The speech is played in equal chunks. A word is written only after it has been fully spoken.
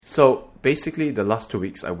So basically, the last 2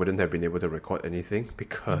 weeks, I wouldn't have been able to record anything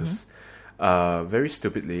because, very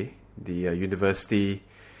stupidly, the university,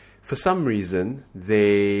 for some reason,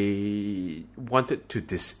 they wanted to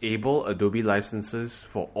disable Adobe licenses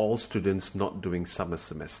for all students not doing summer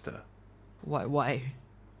semester. Why?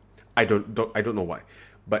 I don't know why,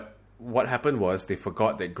 but what happened was they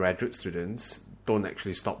forgot that graduate students don't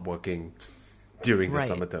actually stop working during the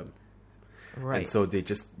summer term. Right. And so they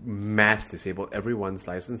just mass disabled everyone's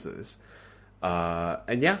licenses.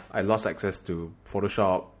 And yeah, I lost access to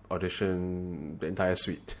Photoshop, Audition, the entire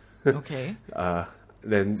suite. Okay.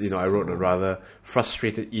 Then, I wrote a rather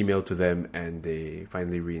frustrated email to them and they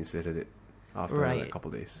finally reinstated it after a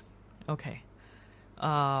couple of days. Okay.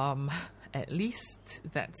 At least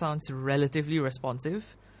that sounds relatively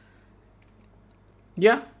responsive.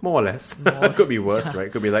 Yeah, more or less. Could be worse, right?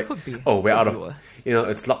 Could be like, we're out of, worse.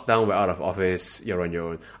 It's lockdown, we're out of office, you're on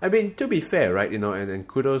your own. I mean, to be fair, right, and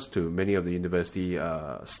kudos to many of the university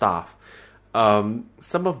staff. Some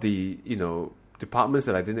of the, departments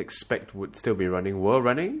that I didn't expect would still be running were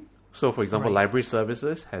running. So, for example, library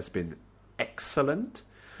services has been excellent.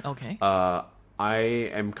 Okay. I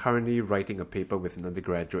am currently writing a paper with an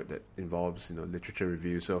undergraduate that involves, literature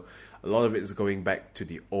review. So a lot of it is going back to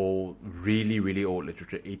the old, really, really old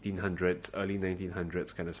literature, 1800s, early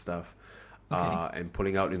 1900s kind of stuff. And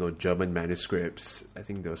pulling out, German manuscripts. I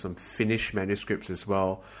think there were some Finnish manuscripts as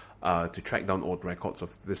well, to track down old records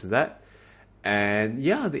of this and that. And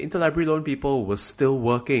yeah, the interlibrary loan people were still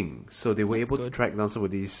working. So they were able to track down some of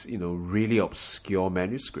these, really obscure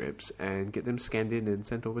manuscripts and get them scanned in and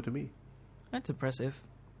sent over to me. That's impressive.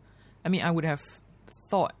 I mean, I would have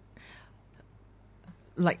thought,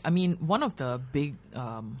 one of the big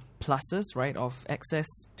pluses, right, of access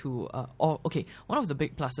to, one of the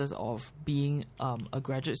big pluses of being a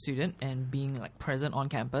graduate student and being present on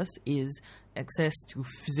campus is access to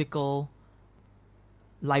physical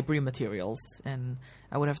library materials. And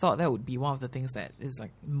I would have thought that would be one of the things that is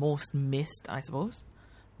most missed, I suppose.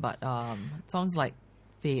 But it sounds like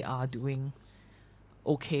they are doing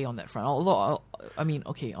okay on that front. Although,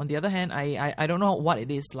 on the other hand, I don't know what it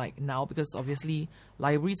is like now, because obviously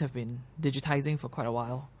libraries have been digitizing for quite a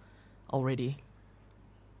while already.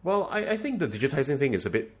 Well, I think the digitizing thing is a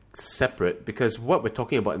bit separate, because what we're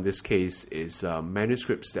talking about in this case is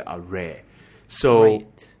manuscripts that are rare. So,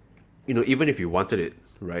 even if you wanted it,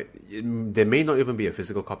 right, there may not even be a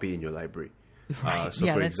physical copy in your library. Right.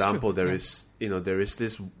 So, for example, there is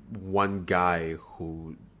this one guy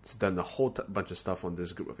who done a whole bunch of stuff on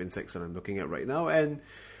this group of insects that I'm looking at right now, and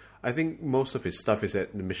I think most of his stuff is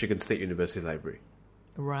at the Michigan State University Library.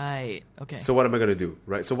 Right. Okay. So what am I going to do,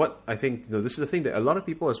 right? So what I think, this is the thing that a lot of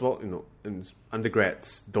people as well, in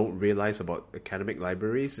undergrads don't realize about academic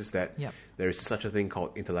libraries is that there is such a thing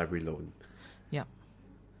called interlibrary loan. Yeah.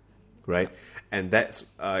 Right? And that's,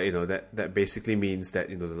 that basically means that,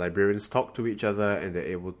 the librarians talk to each other and they're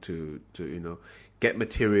able to get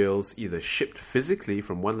materials either shipped physically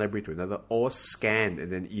from one library to another or scanned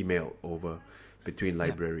and then emailed over between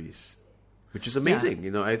libraries, which is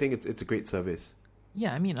amazing. I think it's a great service.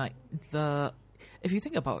 Yeah, I mean, if you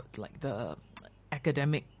think about the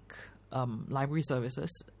academic library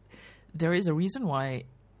services, there is a reason why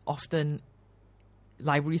often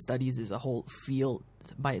library studies is a whole field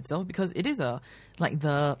by itself, because it is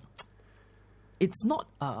it's not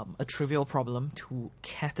a trivial problem to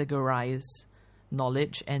categorize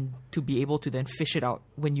knowledge and to be able to then fish it out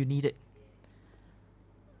when you need it.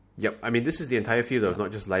 Yep. I mean, this is the entire field of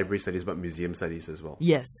not just library studies, but museum studies as well.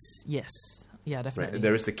 Yes. Yeah, definitely. Right.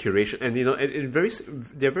 There is the curation, and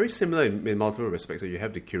they're very similar in multiple respects. So you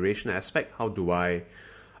have the curation aspect. How do I,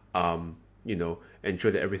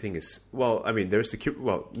 ensure that everything is, there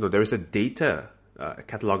is a data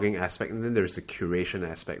cataloging aspect, and then there is the curation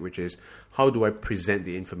aspect, which is how do I present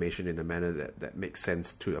the information in a manner that makes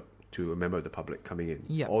sense to a member of the public coming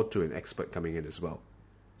in, or to an expert coming in as well.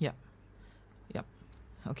 Yep.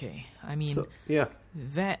 Okay. I mean,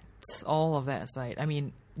 all of that aside, I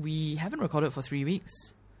mean, we haven't recorded for 3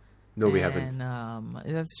 weeks. No, we haven't. And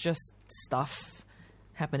that's just stuff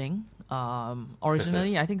happening.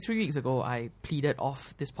 Originally, I think 3 weeks ago, I pleaded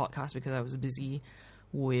off this podcast because I was busy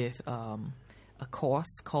with a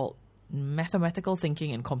course called Mathematical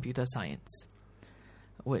Thinking in Computer Science,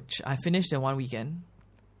 which I finished in one weekend.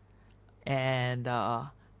 And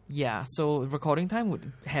so recording time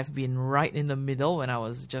would have been right in the middle when I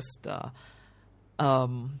was just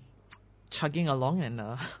chugging along and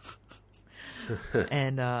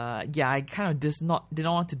I kind of didn't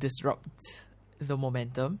want to disrupt the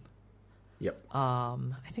momentum. Yep.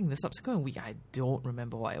 I think the subsequent week I don't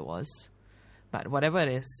remember what it was, but whatever it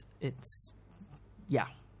is, it's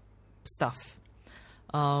stuff.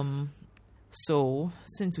 So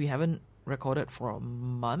since we haven't recorded for a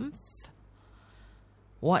month,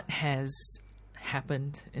 what has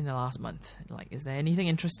happened in the last month? Like, is there anything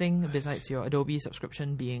interesting besides your Adobe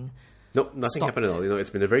subscription being Nope, nothing stopped? happened at all. It's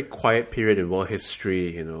been a very quiet period in world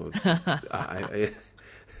history. It's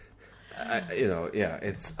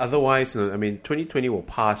otherwise. 2020 will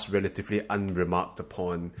pass relatively unremarked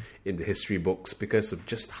upon in the history books because of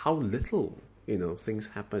just how little things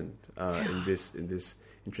happened in this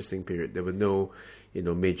interesting period. There were no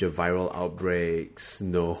major viral outbreaks,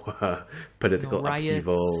 no political riots,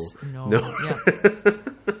 upheaval,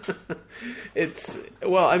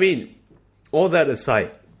 yeah. all that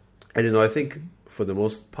aside, and I think for the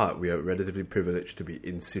most part we are relatively privileged to be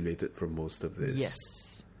insulated from most of this. Yes.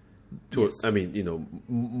 It's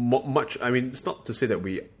not to say that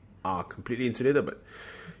we are completely insulated, but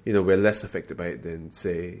we're less affected by it than,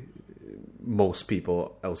 say, most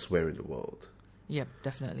people elsewhere in the world. Yep,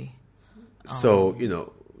 definitely. So,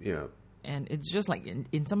 And it's just like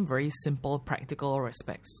in some very simple, practical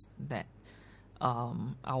respects that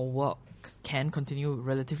our work can continue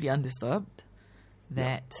relatively undisturbed.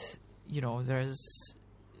 That, there's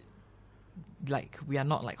like, we are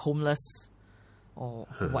not like homeless or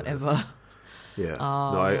whatever. Yeah,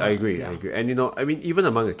 no, I agree. yeah. I agree. And, even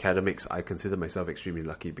among academics, I consider myself extremely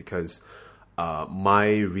lucky because my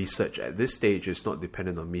research at this stage is not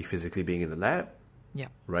dependent on me physically being in the lab. Yeah.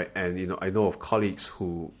 Right. And, I know of colleagues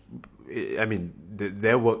who,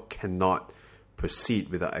 their work cannot proceed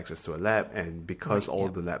without access to a lab. And because all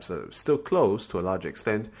the labs are still closed to a large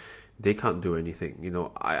extent, they can't do anything.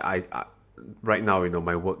 I right now,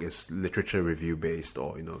 my work is literature review based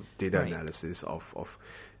or, data analysis of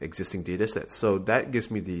existing data sets. So that gives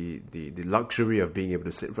me the luxury of being able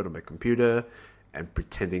to sit in front of my computer and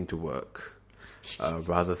pretending to work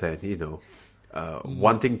rather than,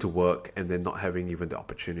 wanting to work and then not having even the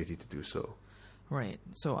opportunity to do so. Right.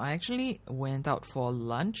 So I actually went out for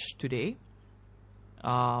lunch today.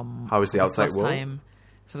 How is the outside world?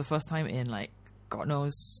 For the first time in like, God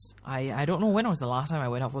knows, I don't know when was the last time I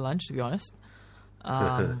went out for lunch, to be honest.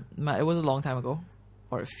 But it was a long time ago,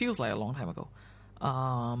 or it feels like a long time ago.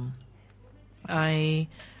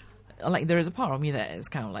 There is a part of me that is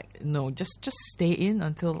kind of like, no, just stay in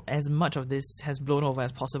until as much of this has blown over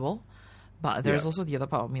as possible. But there's also the other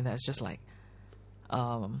part of me that's just like,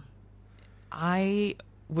 I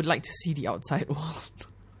would like to see the outside world.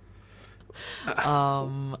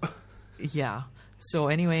 Yeah. So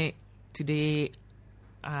anyway, today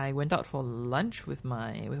I went out for lunch with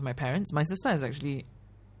my parents. My sister has actually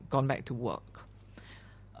gone back to work.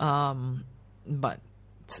 But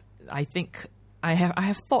I think I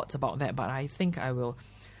have thoughts about that, but I think I will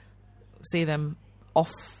say them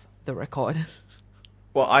off the record.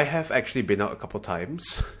 Well, I have actually been out a couple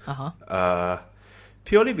times.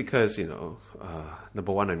 Purely because,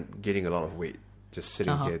 number one, I'm gaining a lot of weight just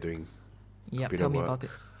sitting here doing computer tell me work. about it.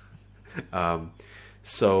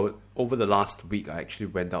 So over the last week, I actually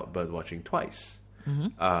went out bird watching twice.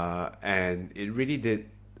 And it really did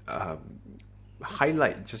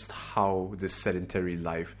highlight just how this sedentary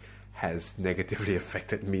life has negatively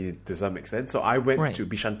affected me to some extent. So I went to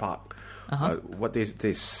Bishan Park. What day is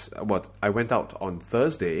this? I went out on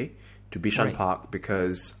Thursday to Bishan Park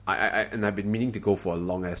because I've been meaning to go for a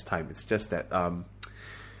long ass time. It's just that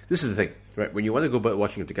this is the thing, right? When you want to go bird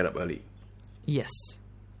watching, you have to get up early. Yes.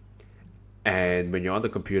 And when you're on the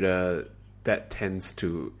computer, that tends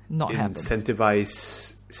to not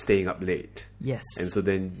incentivize staying up late. Yes. And so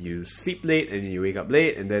then you sleep late and then you wake up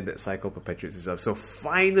late and then that cycle perpetuates itself. So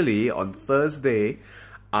finally, on Thursday,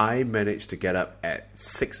 I managed to get up at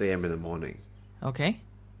 6 a.m. in the morning. Okay.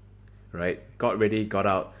 Right? Got ready, got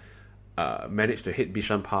out, managed to hit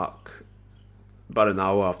Bishan Park about an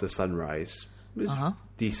hour after sunrise. It was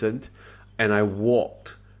decent. And I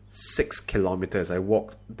walked 6 kilometers. I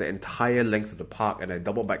walked the entire length of the park and I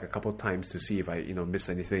doubled back a couple of times to see if I, missed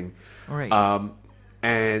anything. Right.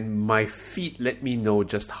 And my feet let me know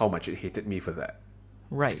just how much it hated me for that.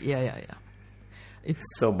 Right. Yeah.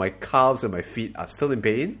 So my calves and my feet are still in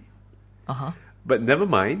pain. But never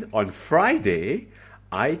mind. On Friday,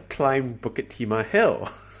 I climbed Bukit Timah Hill.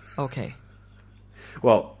 Okay.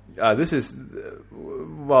 Well, the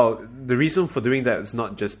reason for doing that is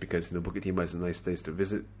not just because Bukit Timah is a nice place to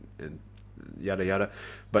visit and yada yada,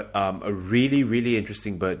 but a really, really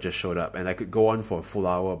interesting bird just showed up, and I could go on for a full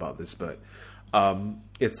hour about this bird.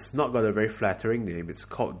 It's not got a very flattering name. It's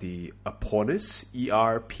called the Apornis,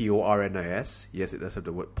 Erpornis. Yes, it does have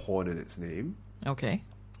the word porn in its name. Okay.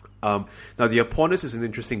 Now the Apornis is an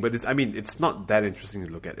interesting, but it's not that interesting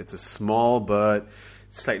to look at. It's a small bird,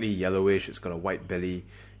 slightly yellowish. It's got a white belly.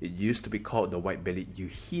 It used to be called the white-bellied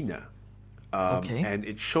euhena. Okay. And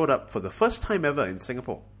it showed up for the first time ever in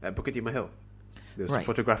Singapore at Bukit Timah Hill. There's Right.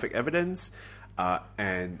 photographic evidence,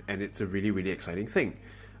 and it's a really, really exciting thing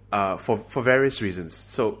for various reasons.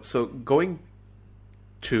 So going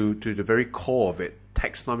to the very core of it,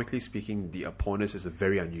 taxonomically speaking, the Apornis is a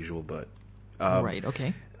very unusual bird. Right.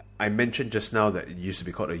 Okay. I mentioned just now that it used to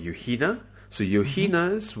be called a euhena. So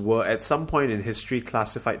euhenas were at some point in history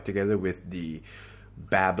classified together with the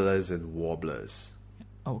babblers and warblers.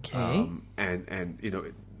 Okay. And you know,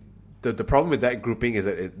 the problem with that grouping is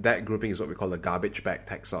that that grouping is what we call a garbage bag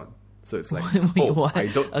taxon. So it's like, Wait, what? I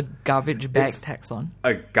don't A garbage bag It's- taxon.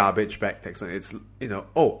 a garbage bag taxon. It's, you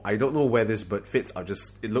know, I don't know where this bird fits.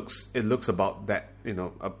 It looks about that, you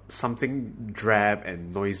know, something drab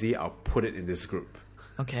and noisy. I'll put it in this group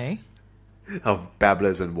Okay. of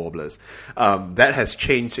babblers and warblers. That has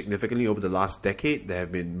changed significantly over the last decade. There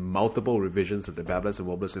have been multiple revisions of the babblers and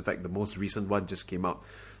warblers. In fact, the most recent one just came out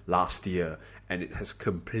last year, and it has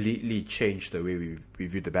completely changed the way we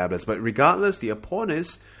view the babblers. But regardless, the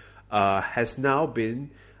Apornis has now been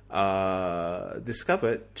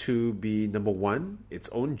discovered to be, number one, its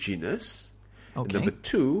own genus. Okay. Number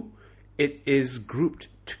two, it is grouped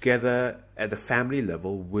together at the family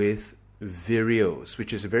level with vireos,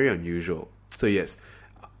 which is very unusual. So yes,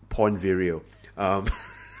 porn vireo. But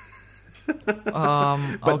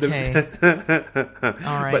Okay.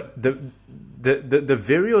 All right. But the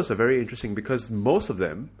vireos are very interesting because most of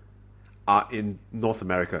them are in North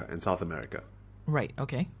America and South America. Right.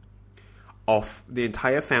 Okay. Of the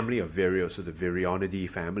entire family of vireos, so the Vireonidae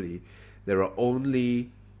family, there are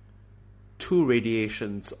only two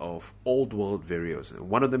radiations of Old World vireos. And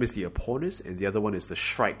one of them is the Apornis, and the other one is the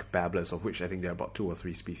shrike babblers, of which I think there are about 2 or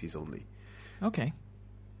 3 species only. Okay.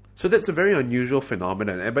 So that's a very unusual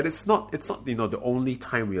phenomenon, but it's not you know, the only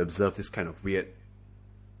time we observe this kind of weird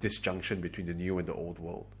disjunction between the new and the old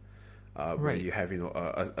world. Where Right. you have, you know,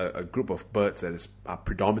 a group of birds that are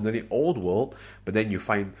predominantly old world, but then you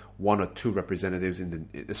find 1 or 2 representatives in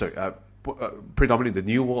the predominantly the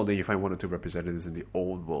new world, then you find 1 or 2 representatives in the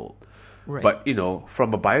old world. Right. But, you know,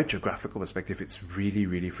 from a biogeographical perspective, it's really,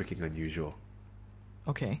 really freaking unusual.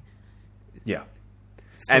 Okay. Yeah.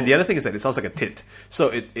 So, And the other thing is that it sounds like a tit. So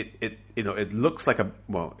it you know, it looks like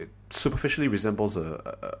it superficially resembles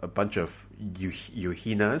a bunch of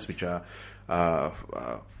euhenas, which are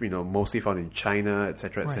you know, mostly found in China,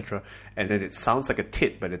 etc., etc. And then it sounds like a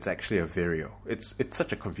tit, but it's actually a vireo. It's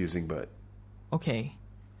such a confusing bird. Okay.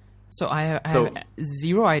 So I So- have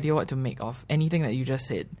zero idea what to make of anything that you just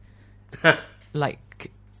said.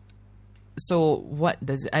 Like, so what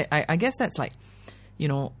does I guess that's like, you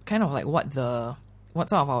know, kind of like what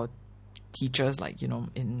some of our teachers, like, you know,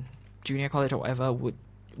 in junior college or whatever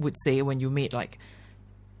would say when you made like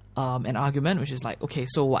an argument, which is like, okay,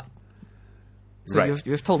 so what? So Right.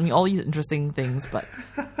 you've told me all these interesting things, but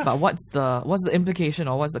what's the implication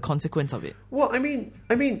or what's the consequence of it? Well, I mean,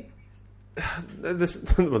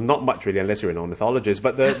 this well, not much really, unless you're an ornithologist.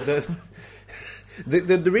 But the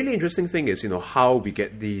really interesting thing is, you know, how we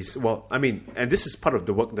get these. Well, I mean, and this is part of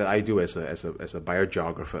the work that I do as a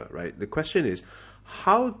biogeographer, right? The question is,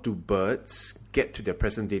 how do birds get to their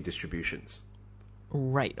present day distributions?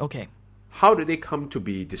 Right. Okay. How did they come to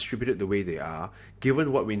be distributed the way they are,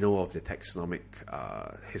 given what we know of the taxonomic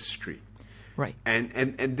history? Right.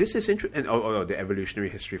 And this is interesting, or the evolutionary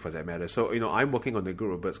history for that matter. So, you know, I'm working on a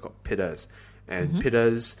group of birds called pittas, and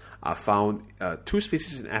pittas are found 2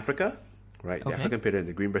 species in Africa, right? The Okay. African pitta and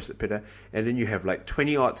the green-breasted pitta, and then you have like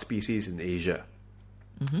 20-odd species in Asia,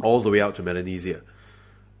 all the way out to Melanesia.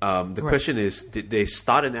 The question is, did they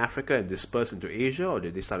start in Africa and disperse into Asia, or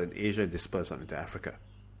did they start in Asia and disperse out into Africa?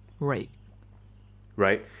 Right.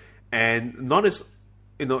 Right? And not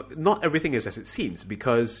everything is as it seems,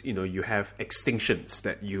 because, you know, you have extinctions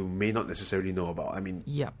that you may not necessarily know about. I mean,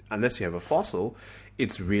 Yep. unless you have a fossil,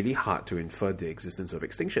 it's really hard to infer the existence of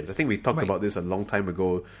extinctions. I think we talked Right. about this a long time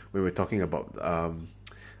ago when we were talking about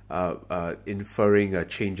inferring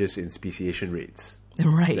changes in speciation rates.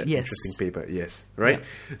 Right. That Yes. interesting paper, yes, right?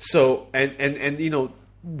 So, and you know,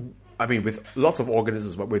 I mean, with lots of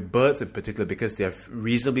organisms, but with birds in particular, because they're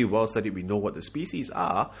reasonably well studied, we know what the species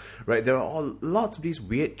are, right? There are lots of these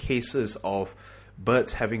weird cases of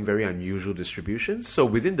birds having very unusual distributions. So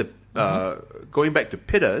within the, going back to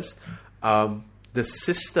pittas, the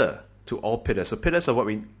sister to all pittas, so pittas are what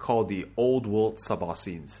we call the old world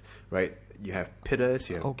subarsines, right? You have pittas,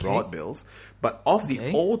 you have Okay. broadbills, but of the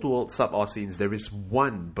Okay. old world subarsines, there is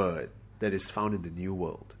one bird that is found in the new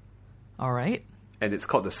world, All right. and it's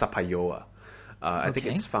called the Sapayoa. I think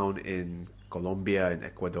Okay. it's found in Colombia and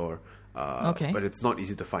Ecuador, Okay. but it's not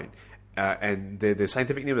easy to find. and the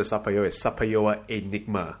scientific name of the Sapayoa is Sapayoa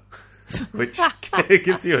enigma, which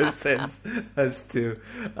gives you a sense as to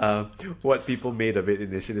what people made of it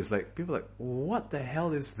initially. It's like, people are like, what the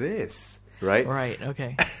hell is this? Right? Right,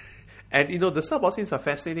 okay. And the subausines are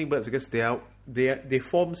fascinating birds because they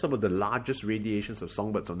form some of the largest radiations of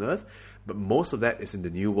songbirds on Earth, but most of that is in the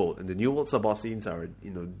New World. And the New World subausines are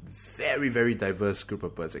very, very diverse group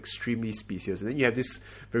of birds, extremely specious. And then you have this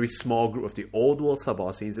very small group of the Old World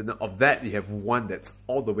subausines, and of that you have one that's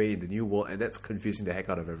all the way in the New World, and that's confusing the heck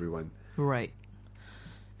out of everyone. Right.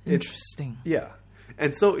 Interesting. Yeah.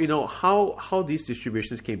 And so, how these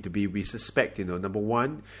distributions came to be, we suspect, number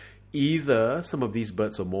one, either some of these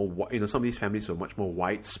birds are more, some of these families are much more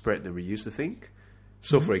widespread than we used to think.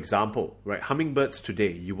 So, for example, right, hummingbirds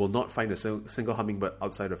today, you will not find a single hummingbird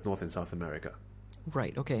outside of North and South America.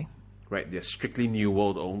 Right, okay. Right, they're strictly New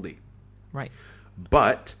World only. Right.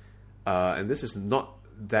 But, and this is not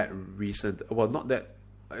that recent, well, not that,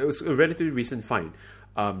 it was a relatively recent find.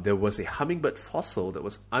 There was a hummingbird fossil that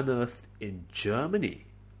was unearthed in Germany.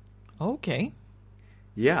 Okay.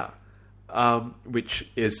 Yeah. Which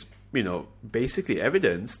is, basically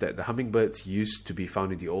evidence that the hummingbirds used to be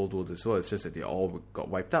found in the Old World as well. It's just that they all got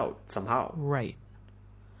wiped out somehow. Right.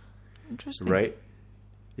 Interesting. Right?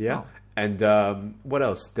 Yeah. Wow. And what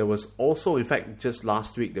else? There was also, in fact, just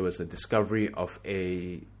last week, there was a discovery of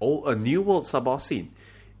a New World subausine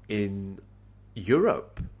in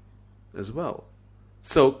Europe as well.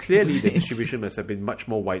 So clearly the distribution must have been much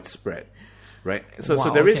more widespread. Right, so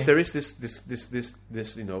there is this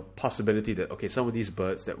possibility that some of these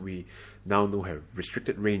birds that we now know have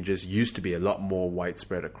restricted ranges used to be a lot more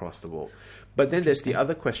widespread across the world. But then there's the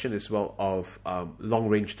other question as well of long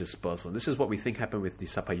range dispersal. This is what we think happened with the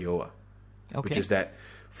Sapayoa, which is that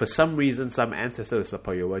for some reason some ancestor of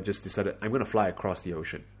Sapayoa just decided, I'm going to fly across the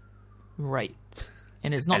ocean. Right,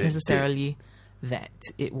 and it's not necessarily that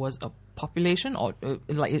it was a population, or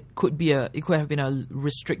it could have been a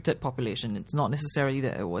restricted population. It's not necessarily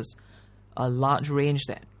that it was a large range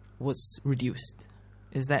that was reduced.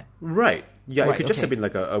 Is that right? Yeah, it could just have been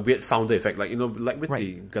like a weird founder effect, like with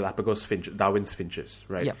the Galapagos Darwin's finches,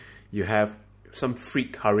 right? Yep. You have some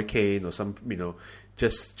freak hurricane or some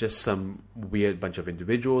just some weird bunch of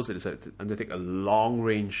individuals that decided to undertake a long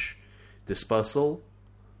range dispersal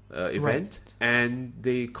event, and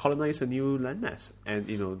they colonize a new landmass, and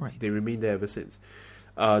they remain there ever since.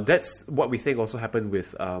 That's what we think also happened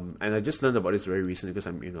with, and I just learned about this very recently because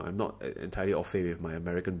I'm not entirely au fait with my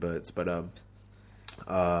American birds, but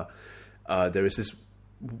there is this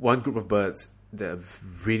one group of birds that are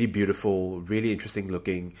really beautiful, really interesting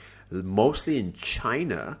looking, mostly in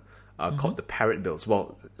China, called the parrotbills.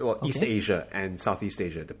 Well, East Asia and Southeast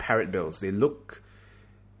Asia, the parrotbills. They look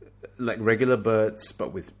like regular birds,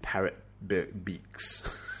 but with parrot beaks.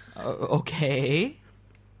 Okay.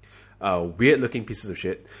 Weird-looking pieces of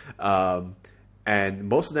shit. And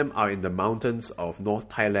most of them are in the mountains of North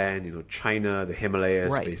Thailand, China, the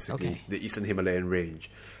Himalayas, basically, the Eastern Himalayan range.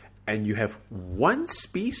 And you have one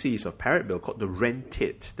species of parrotbill called the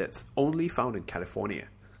wren-tit that's only found in California.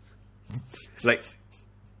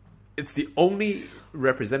 It's the only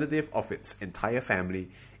representative of its entire family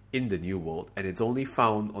in the New World, and it's only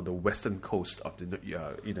found on the western coast of the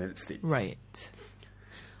United States. Right.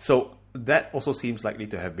 So that also seems likely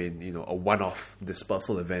to have been, a one-off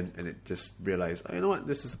dispersal event, and it just realized, you know what,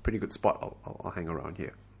 this is a pretty good spot. I'll hang around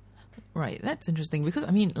here. Right. That's interesting because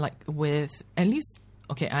with at least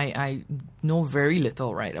I know very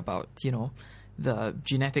little about the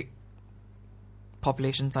genetic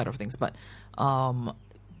population side of things, but the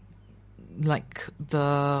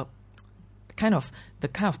kind of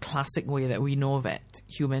classic way that we know that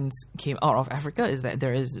humans came out of Africa is that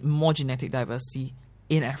there is more genetic diversity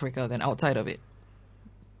in Africa than outside of it,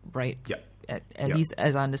 right? Yeah. At least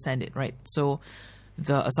as I understand it, right? So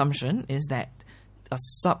the assumption is that a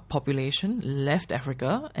subpopulation left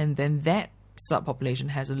Africa, and then that subpopulation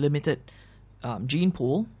has a limited gene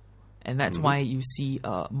pool, and that's why you see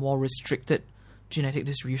a more restricted genetic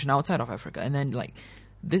distribution outside of Africa. And then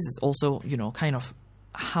this is also kind of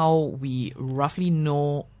how we roughly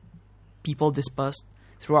know people dispersed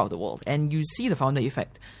throughout the world. And you see the founder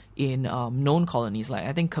effect in known colonies.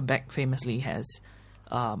 I think Quebec famously has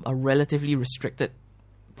a relatively restricted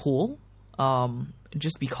pool,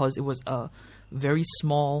 just because it was a very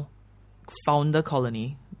small founder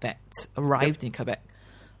colony that arrived in Quebec.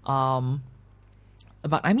 But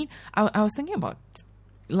I was thinking about,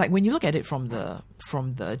 when you look at it from the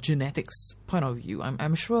genetics point of view,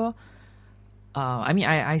 I'm sure.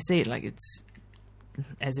 I say it it's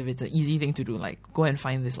as if it's an easy thing to do. Go and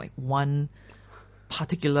find this one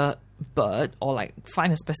particular bird, or like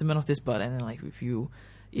find a specimen of this bird, and then like if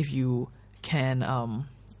you can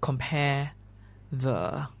compare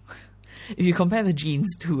the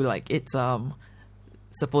genes to like its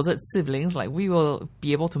supposed siblings, like we will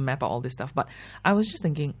be able to map out all this stuff. But I was just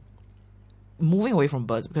thinking, moving away from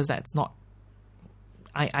birds, because that's not,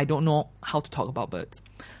 I don't know how to talk about birds.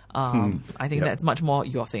 I think that's much more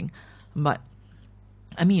your thing. But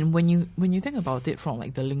I mean, when you think about it from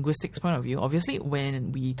like the linguistics point of view, obviously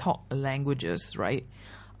when we talk languages, right,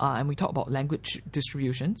 and we talk about language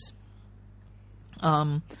distributions,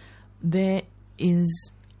 there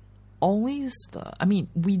is always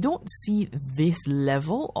we don't see this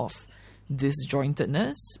level of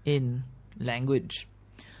disjointedness in language.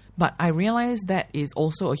 But I realize that is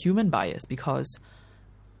also a human bias because,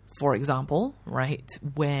 for example, right,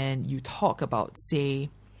 when you talk about, say,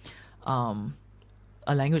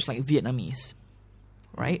 a language like Vietnamese,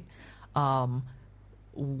 right,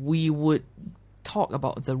 we would talk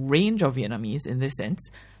about the range of Vietnamese in this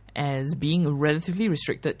sense as being relatively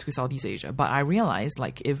restricted to Southeast Asia. But I realized,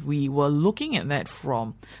 like, if we were looking at that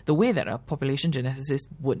from the way that a population geneticist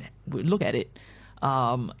would look at it,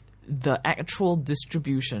 the actual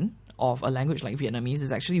distribution of a language like Vietnamese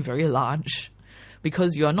is actually very large,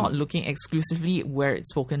 because you are not looking exclusively where it's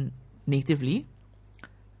spoken natively,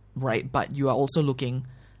 right? But you are also looking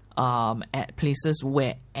at places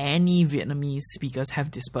where any Vietnamese speakers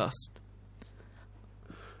have dispersed.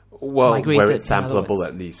 Well, where it's sampleable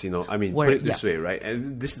at least, I mean, put it this way, right?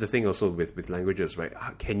 And this is the thing also with languages, right?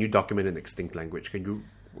 Can you document an extinct language?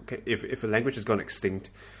 If a language has gone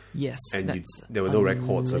extinct, yes, and there were no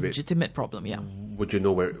records of it, legitimate problem, yeah. Would you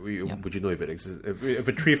know would you know if it exists? If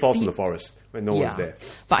a tree falls in the forest when no one's there?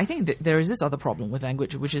 But I think that there is this other problem with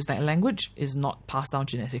language, which is that language is not passed down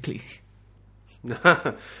genetically.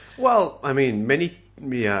 Well, I mean,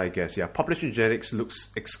 population genetics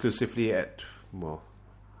looks exclusively at, well,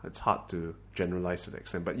 it's hard to generalize to that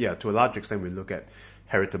extent, but yeah, to a large extent, we look at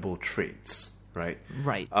heritable traits, right?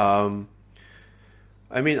 Right.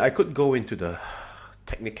 I mean, I could go into the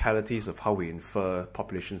technicalities of how we infer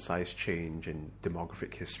population size change and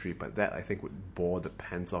demographic history, but that I think would bore the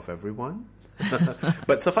pants off everyone.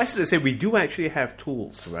 But suffice it to say, we do actually have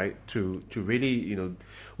tools, right, to really,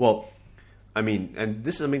 well, I mean, and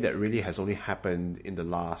this is something that really has only happened in the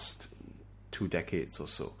last 2 decades or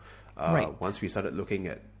so. Right. Once we started looking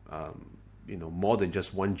at, more than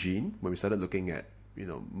just one gene, when we started looking at,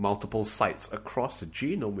 multiple sites across the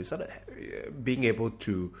genome, we started being able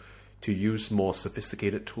to use more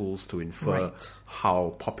sophisticated tools to infer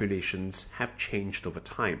how populations have changed over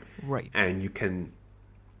time. Right. And you can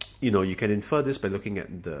infer this by looking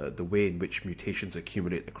at the way in which mutations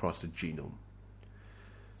accumulate across the genome.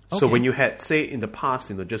 Okay. So when you had, say, in the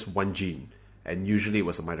past, just one gene, and usually it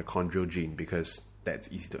was a mitochondrial gene because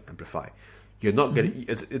that's easy to amplify. You're not getting.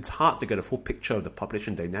 It's hard to get a full picture of the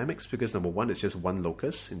population dynamics because, number one, it's just one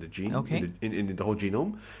locus in the gene, in the whole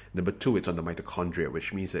genome. Number two, it's on the mitochondria,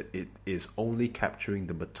 which means that it is only capturing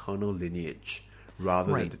the maternal lineage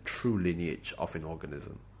rather than the true lineage of an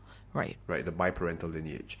organism. Right. Right, the biparental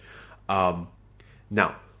lineage.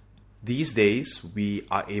 Now, these days, we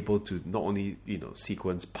are able to not only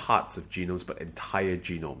sequence parts of genomes but entire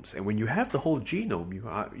genomes. And when you have the whole genome,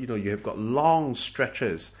 you have got long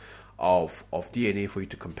stretches of DNA for you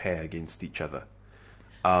to compare against each other.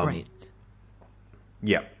 Right.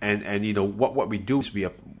 Yeah, and what we do is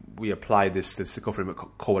we apply this statistical framework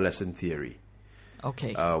called coalescent theory.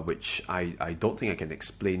 Okay. Which I don't think I can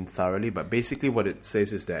explain thoroughly, but basically what it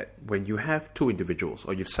says is that when you have two individuals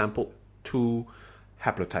or you've sampled two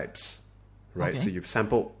haplotypes, right? Okay. So you've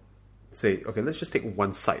sampled, say, okay, let's just take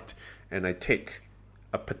one site, and I take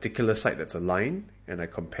a particular site that's a line, and I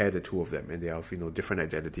compare the two of them, and they have different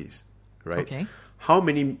identities, right? Okay. How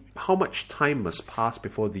much time must pass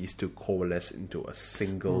before these two coalesce into a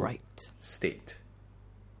single state,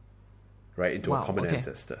 right? Into a common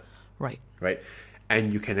ancestor, right?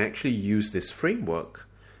 And you can actually use this framework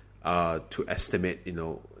to estimate,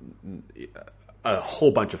 a whole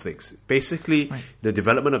bunch of things. Basically, the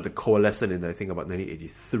development of the coalescent in, I think, about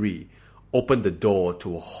 1983 opened the door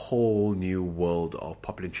to a whole new world of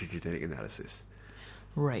population genetic analysis.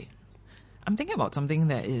 Right. I'm thinking about something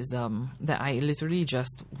that is that I literally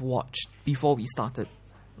just watched before we started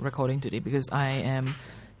recording today, because I am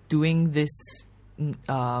doing this.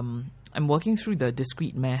 I'm working through the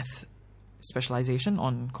discrete math specialization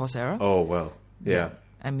on Coursera. Oh, well, yeah.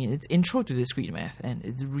 I mean, it's intro to discrete math, and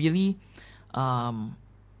it's really,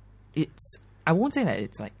 it's, I won't say that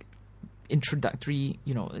it's like introductory,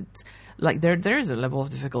 it's like there is a level of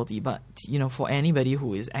difficulty, but, for anybody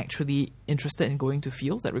who is actually interested in going to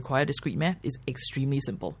fields that require discrete math, is extremely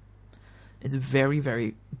simple. It's very,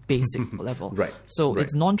 very basic level. Right. So Right.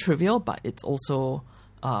 it's non-trivial, but it's also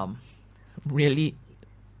really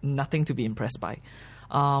nothing to be impressed by.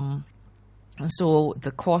 So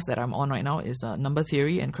the course that I'm on right now is number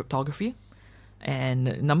theory and cryptography.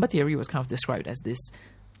 And number theory was kind of described as this.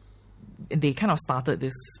 They kind of started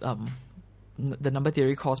this the number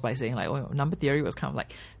theory course by saying like, oh, number theory was kind of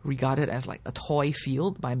like regarded as like a toy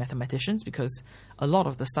field by mathematicians because a lot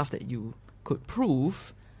of the stuff that you could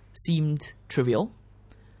prove seemed trivial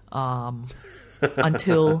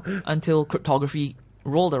until cryptography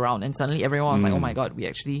rolled around and suddenly everyone was like, oh my god, we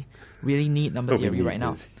actually really need number We theory need right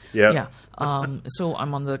now. this. Yep. Yeah. So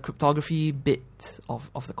I'm on the cryptography bit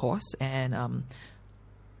of the course, and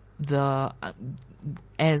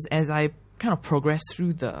as I kind of progress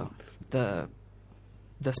through the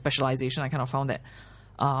specialization, I kind of found that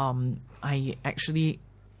I actually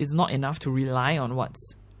it's not enough to rely on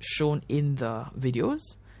what's shown in the videos.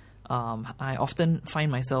 I often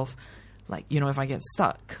find myself like, if I get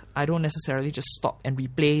stuck, I don't necessarily just stop and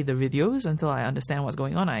replay the videos until I understand what's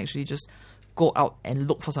going on. I actually just go out and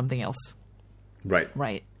look for something else. Right.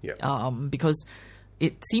 Right. Yeah. Because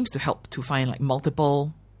it seems to help to find like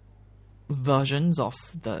multiple versions of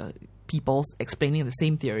the people explaining the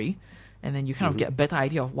same theory, and then you kind of get a better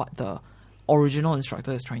idea of what the original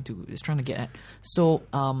instructor is trying to get at. So,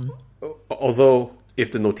 although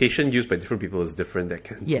if the notation used by different people is different, that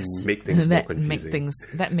can make things more confusing.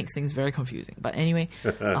 That makes things very confusing. But anyway,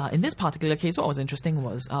 in this particular case, what was interesting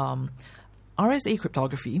was RSA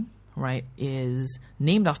cryptography, right, is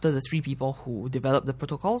named after the three people who developed the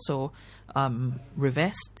protocol. So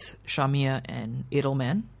Rivest, Shamir, and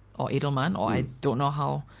Edelman, I don't know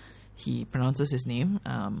how he pronounces his name,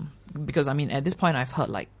 because I mean at this point I've heard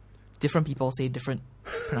like different people say different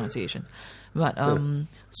pronunciations. But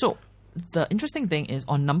so the interesting thing is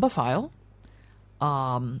on Numberphile,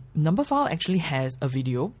 Numberphile actually has a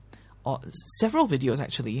video, or several videos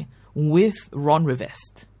actually, with Ron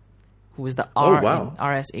Rivest, who is the R in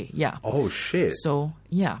RSA. Yeah. Oh shit. So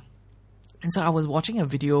yeah. And so I was watching a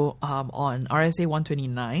video on RSA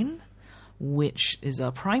 129, which is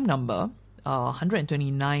a prime number,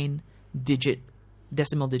 129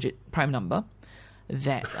 decimal digit prime number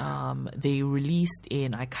that they released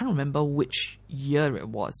in, I can't remember which year it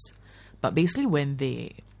was, but basically when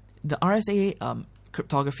the RSA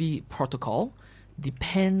cryptography protocol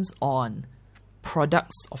depends on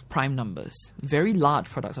products of prime numbers, very large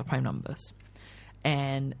products of prime numbers.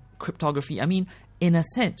 And cryptography, I mean, in a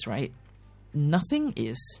sense, right, nothing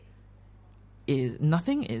is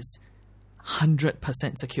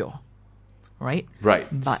 100% secure, right? Right.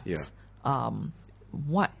 But yeah.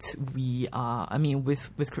 What we are, I mean,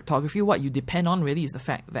 with cryptography, what you depend on really is the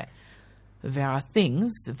fact that there are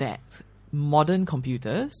things that modern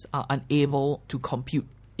computers are unable to compute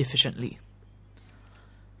efficiently.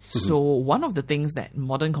 So one of the things that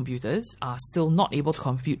modern computers are still not able to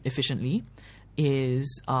compute efficiently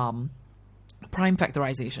is prime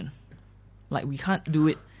factorization. Like, we can't do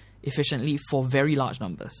it efficiently for very large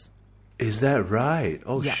numbers. Is that right?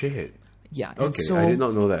 Oh, Yeah. shit. Yeah. And Okay, so, I did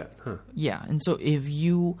not know that. Huh. Yeah, and so if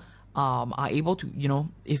you are able to,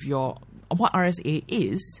 if what RSA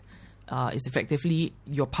is effectively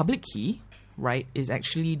your public key, right, is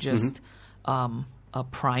actually just a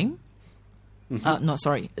prime.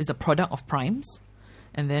 It's a product of primes,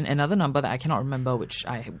 and then another number that I cannot remember, which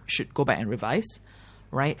I should go back and revise,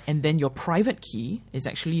 right? And then your private key is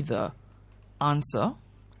actually the answer,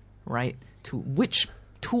 right, to which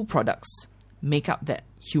two products make up that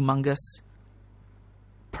humongous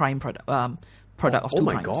prime product of two primes. Oh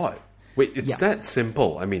my god! Wait, it's that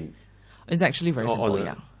simple? I mean, it's actually very simple.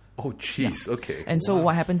 Yeah. Oh jeez. Yeah. Okay. And so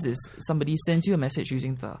what happens is somebody sends you a message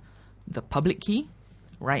using the public key,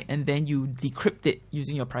 right? And then you decrypt it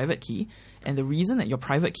using your private key. And the reason that your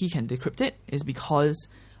private key can decrypt it is because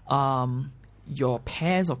your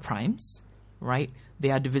pairs of primes, right,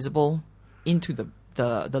 they are divisible into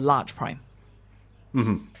the large prime.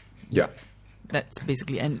 Mm-hmm. Yeah. That's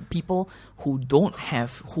basically, and people who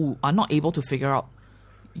are not able to figure out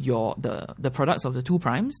the products of the two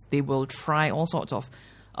primes, they will try all sorts of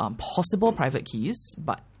possible private keys,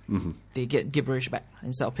 but they get gibberish back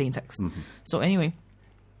instead of plain text. So anyway,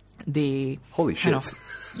 they holy kind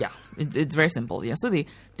shit. It's very simple. Yeah. So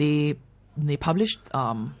they published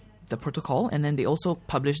the protocol, and then they also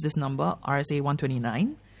published this number RSA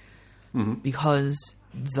 129 because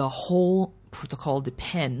the whole protocol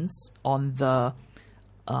depends on the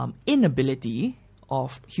inability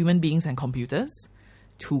of human beings and computers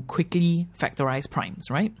to quickly factorize primes,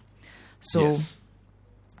 right? So Yes.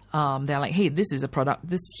 they're like, hey, this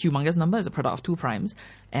humongous number is a product of two primes,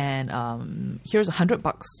 and here's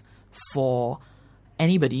 $100 for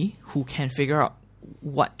anybody who can figure out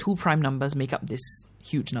what two prime numbers make up this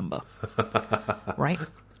huge number, right?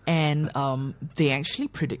 And they actually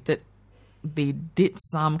predicted, they did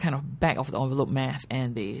some kind of back of the envelope math,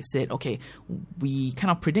 and they said, okay, we kind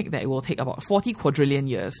of predict that it will take about 40 quadrillion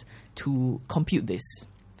years to compute this.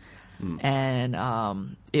 And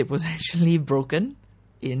it was actually broken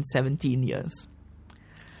in 17 years.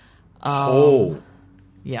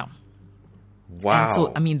 Yeah. Wow. And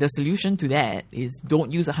so, I mean, the solution to that is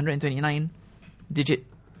don't use 129 digit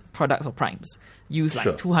products or primes. Use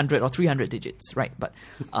like 200 or 300 digits, right? But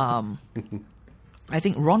I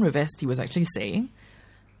think Ron Rivest, he was actually saying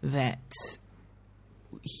that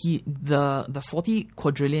the 40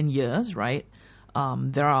 quadrillion years, right?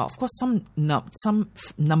 There are, of course, some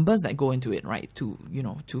numbers that go into it, right? To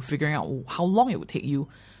figuring out how long it would take you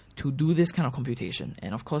to do this kind of computation.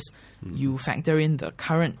 And of course, you factor in the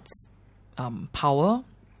current power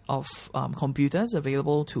of computers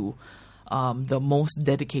available to the most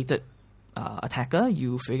dedicated attacker.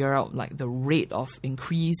 You figure out like the rate of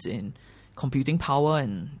increase in computing power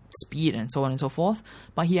and speed and so on and so forth.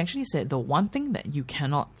 But he actually said the one thing that you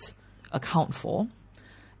cannot account for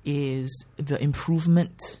is the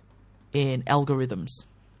improvement in algorithms,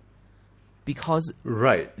 because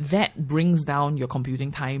that brings down your computing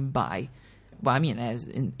time by, well, I mean, as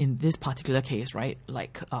in this particular case, right,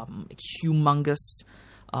 like humongous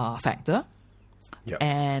factor. Yep.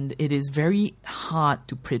 And it is very hard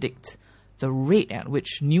to predict the rate at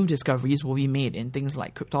which new discoveries will be made in things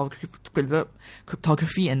like cryptography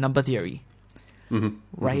and number theory,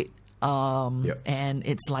 right? And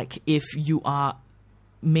it's like if you are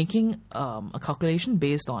making a calculation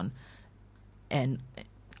based on an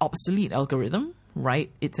obsolete algorithm,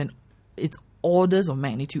 right? It's orders of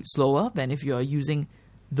magnitude slower than if you are using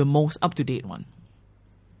the most up-to-date one.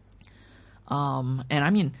 And I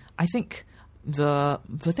mean, I think the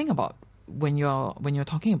thing about when you're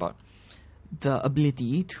talking about the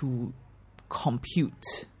ability to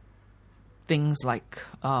compute things like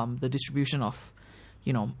the distribution of,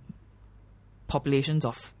 populations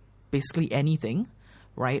of basically anything,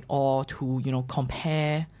 right? Or to,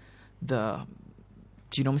 compare the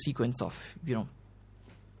genome sequence of,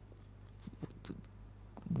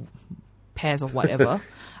 pairs of whatever.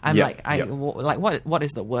 I'm what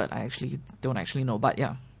is the word? I actually don't actually know. But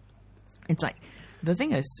yeah, it's like, the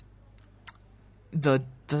thing is,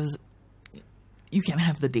 you can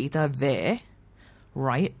have the data there,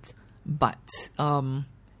 right? But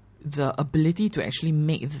the ability to actually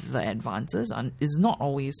make the advances is not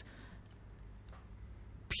always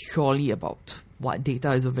purely about what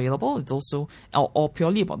data is available. It's also or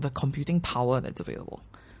purely about the computing power that's available.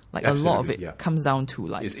 Like a lot of it comes down to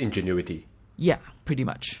like it's ingenuity. Yeah, pretty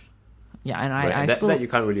much. Yeah, and I that, still that you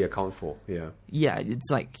can't really account for. Yeah,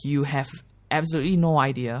 it's like you have absolutely no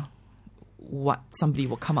idea what somebody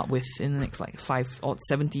will come up with in the next like 5 or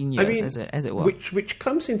 17 years, as it were. Which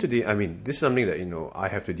comes into this is something that I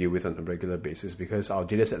have to deal with on a regular basis, because our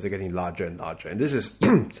data sets are getting larger and larger, and this is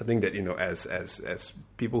something that as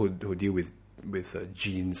people who deal with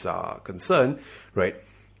genes are concerned, right?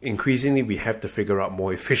 Increasingly, we have to figure out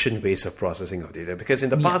more efficient ways of processing our data, because in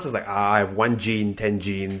the past it's like I have 1 gene, 10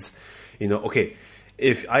 genes, okay,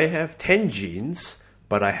 if I have 10 genes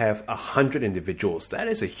but I have 100 individuals, that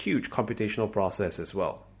is a huge computational process as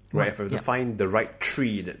well, right? If I have to find the right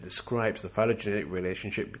tree that describes the phylogenetic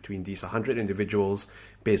relationship between these 100 individuals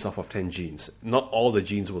based off of 10 genes. Not all the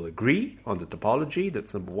genes will agree on the topology,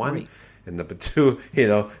 that's number one. Right. And number two,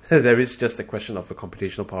 there is just a question of the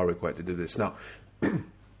computational power required to do this. Now,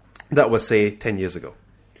 that was, say, 10 years ago.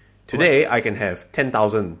 Today, I can have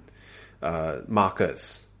 10,000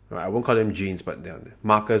 markers. Right? I won't call them genes, but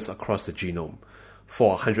markers across the genome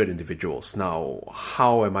for 100 individuals. Now,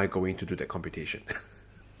 how am I going to do that computation?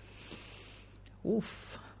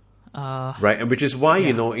 Oof. Right, and which is why,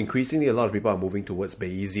 increasingly a lot of people are moving towards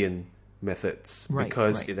Bayesian methods,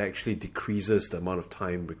 because it actually decreases the amount of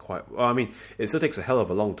time required. Well, I mean, it still takes a hell of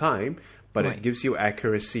a long time, but it gives you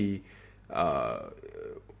accuracy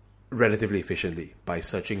relatively efficiently by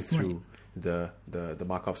searching through the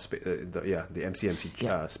Markov space, the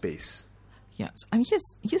MCMC space. Yes, and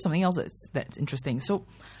here's something else that's interesting. So,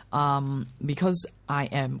 because I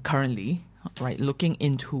am currently looking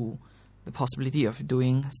into the possibility of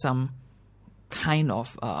doing some kind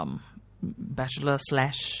of bachelor /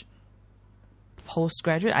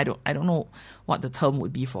 postgraduate. I don't know what the term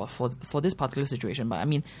would be for this particular situation, but I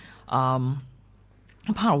mean, part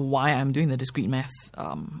of why I'm doing the discrete math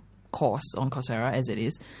course on Coursera as it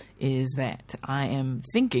is that I am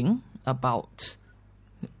thinking about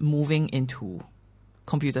moving into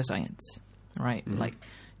computer science, right? Like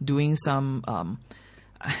doing some.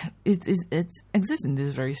 It exists in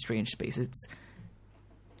this very strange space. It's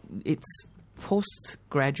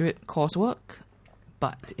postgraduate coursework,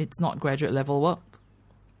 but it's not graduate level work.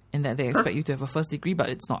 In that they expect you to have a first degree, but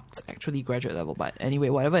it's not actually graduate level. But anyway,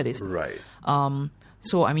 whatever it is. Right.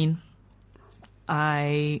 So, I mean,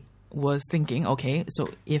 I was thinking, okay, so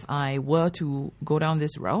if I were to go down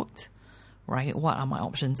this route, right, what are my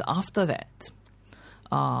options after that?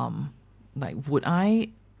 Like, would I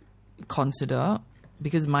consider,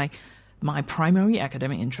 because my primary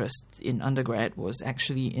academic interest in undergrad was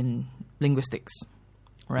actually in linguistics,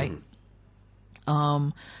 right?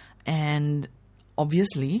 And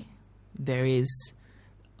obviously, there is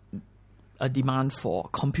a demand for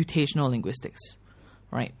computational linguistics,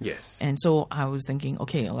 right? Yes. And so I was thinking,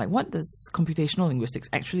 okay, like what does computational linguistics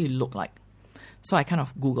actually look like? So I kind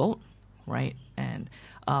of Googled, right? And,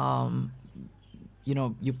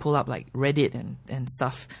 you pull up like Reddit and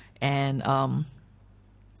stuff. And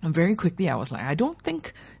very quickly I was like, I don't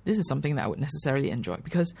think this is something that I would necessarily enjoy,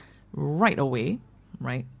 because right away,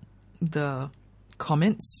 right, the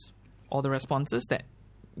comments or the responses that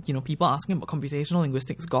people asking about computational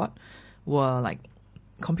linguistics got were like,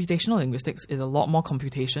 computational linguistics is a lot more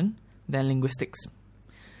computation than linguistics.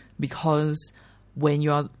 Because when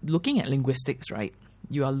you are looking at linguistics, right,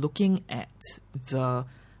 you are looking at the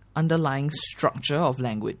underlying structure of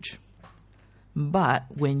language. But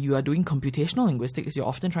when you are doing computational linguistics, you're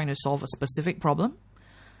often trying to solve a specific problem.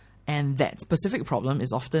 And that specific problem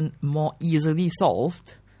is often more easily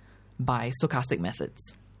solved by stochastic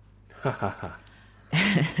methods.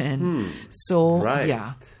 And so, right.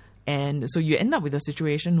 yeah. And so you end up with a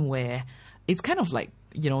situation where it's kind of like,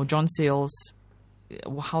 John Searle's,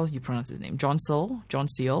 how do you pronounce his name? John Searle,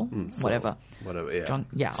 whatever. Whatever, yeah. John,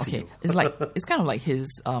 yeah, okay. Searle. It's kind of like his,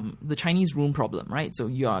 the Chinese room problem, right? So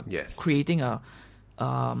you are creating a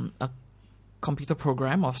computer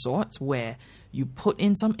program of sorts where you put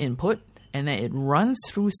in some input and then it runs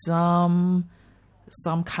through some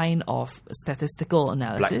kind of statistical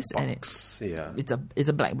analysis, black box. And it's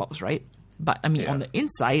a black box, right? But I mean, on the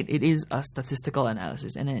inside, it is a statistical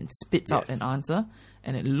analysis, and then it spits out an answer,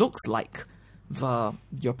 and it looks like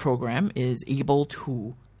your program is able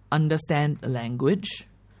to understand the language,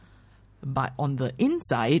 but on the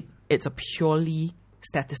inside, it's a purely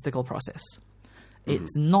statistical process.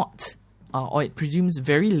 It's not, or it presumes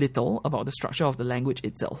very little about the structure of the language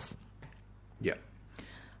itself. Yeah.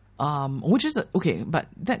 Which is okay, but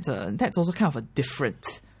that's also kind of a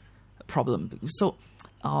different problem. So,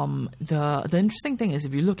 the interesting thing is,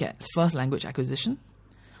 if you look at first language acquisition,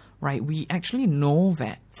 right, we actually know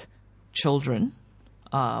that children,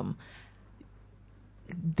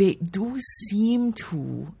 they do seem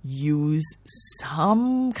to use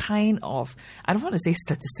some kind of, I don't want to say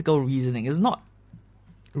statistical reasoning. It's not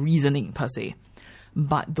reasoning per se,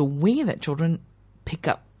 but the way that children pick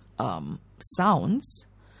up sounds.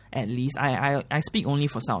 At least I speak only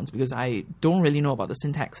for sounds because I don't really know about the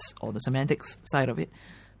syntax or the semantics side of it.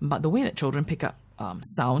 But the way that children pick up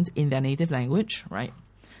sounds in their native language, right,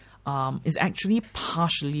 is actually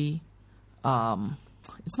partially,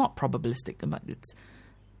 it's not probabilistic, but it's,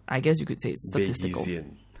 I guess you could say it's statistical.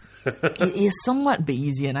 Bayesian. It is somewhat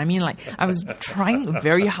Bayesian. I mean, like, I was trying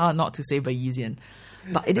very hard not to say Bayesian,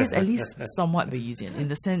 but it is at least somewhat Bayesian in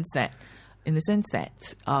the sense that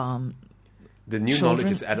the new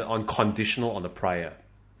knowledge is added on conditional on the prior.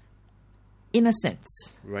 In a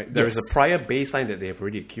sense. Right? There is a prior baseline that they have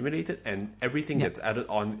already accumulated, and everything that's added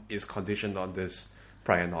on is conditioned on this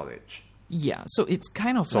prior knowledge. Yeah, so it's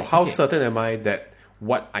kind of so how certain am I that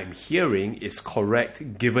what I'm hearing is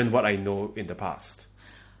correct given what I know in the past?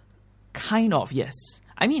 Kind of, yes.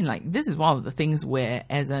 I mean, like, this is one of the things where,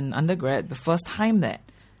 as an undergrad, the first time that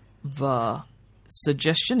the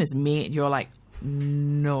suggestion is made, you're like,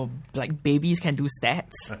 no, like, babies can do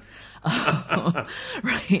stats.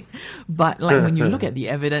 Right? But, like, when you look at the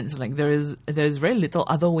evidence, like, there's very little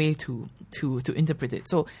other way to interpret it.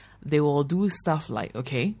 So they will do stuff like,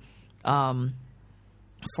 okay,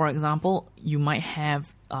 for example, you might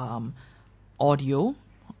have audio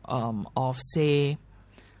of, say,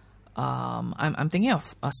 I'm thinking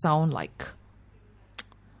of a sound like,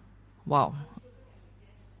 wow,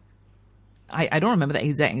 I don't remember the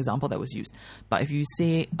exact example that was used, but if you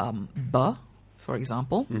say "b," for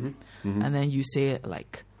example, and then you say it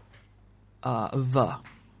like "the,"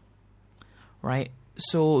 right?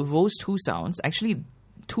 So those two sounds, actually,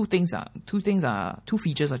 two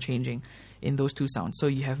features are changing in those two sounds. So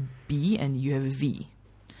you have "b" and you have "v."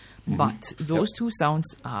 But those two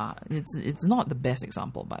sounds are, it's not the best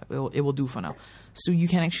example, but it will do for now. So you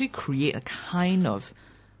can actually create a kind of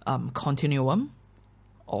continuum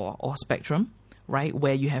or spectrum, right,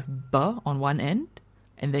 where you have b on one end,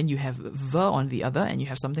 and then you have v on the other, and you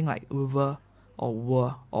have something like v or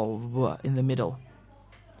w or v in the middle.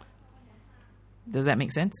 Does that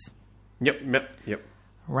make sense? Yep.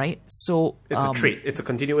 Right? So It's a trait. It's a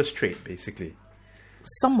continuous trait, basically.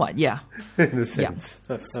 somewhat, yeah. In a sense.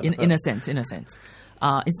 Yeah. In a sense.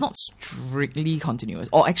 It's not strictly continuous.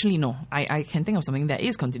 Or actually, no. I can think of something that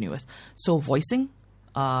is continuous. So voicing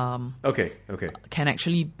Okay. can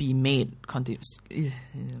actually be made continuous.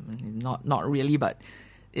 Not really, but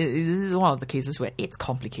this is one of the cases where it's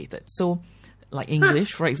complicated. So, like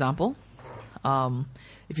English, for example,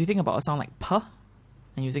 if you think about a sound like p,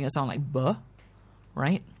 and you think a sound like b,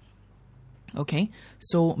 right? Okay,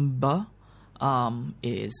 so b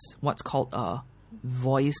is what's called a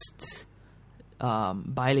voiced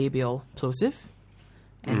bilabial plosive,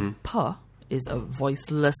 and p is a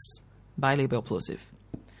voiceless bilabial plosive.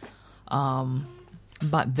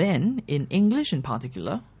 But then in English in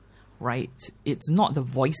particular, right, it's not the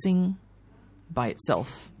voicing by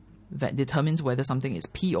itself that determines whether something is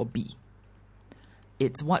P or B.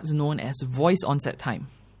 It's what's known as voice onset time.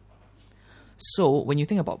 So when you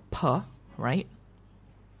think about P, right,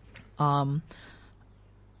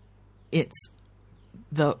 it's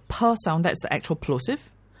the P sound, that's the actual plosive,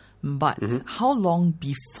 but how long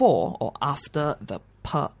before or after the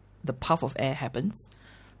puff of air happens,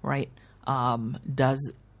 right,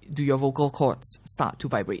 do your vocal cords start to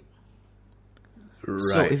vibrate? Right.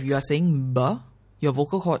 So if you are saying B, your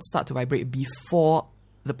vocal cords start to vibrate before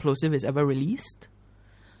the plosive is ever released.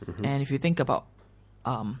 And if you think about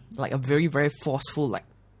like a very, very forceful like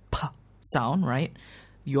P sound, right,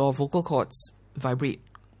 your vocal cords vibrate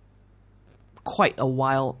quite a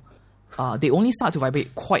while. They only start to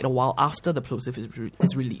vibrate quite a while after the plosive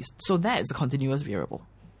is released. So that is a continuous variable.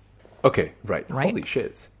 Okay, right. Holy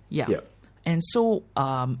shit. Yeah. And so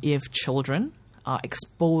if children are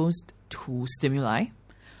exposed to stimuli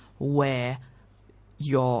where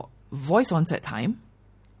your voice onset time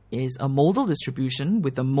is a modal distribution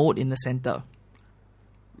with a mode in the center,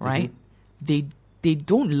 right? They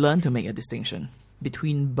don't learn to make a distinction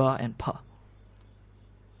between B and P.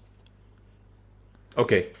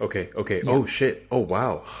 Okay. Yeah. Oh shit. Oh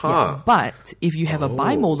wow. Huh. Yeah. But if you have a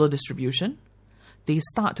bimodal distribution, they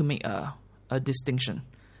start to make a distinction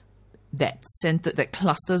that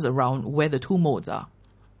clusters around where the two modes are.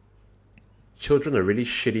 Children are really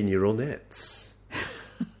shitty neural nets.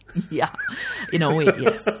 Yeah, in a way,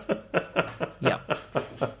 yes. Yeah.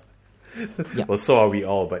 Well, so are we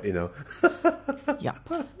all, but Yeah.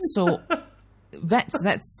 So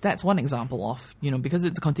that's one example of, because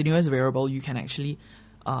it's a continuous variable, you can actually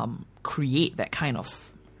create that kind of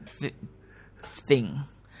thing.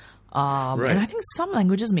 Right. And I think some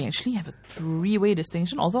languages may actually have a three-way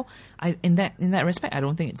distinction, although in that respect, I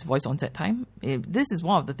don't think it's voice onset time. This is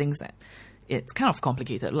one of the things that it's kind of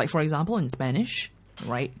complicated. Like, for example, in Spanish,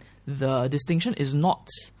 right, the distinction is not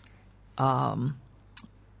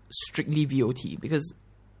strictly VOT, because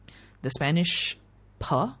the Spanish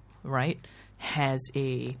P, right, has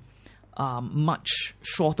a much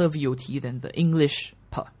shorter VOT than the English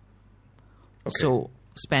P. Okay. So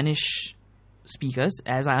Spanish speakers,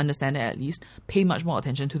 as I understand it at least, pay much more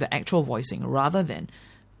attention to the actual voicing rather than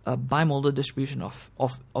a bimodal distribution of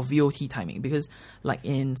VOT timing. Because like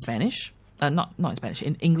in Spanish, not in Spanish,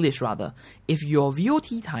 in English rather, if your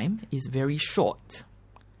VOT time is very short,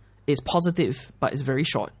 it's positive but it's very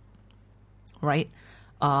short, right?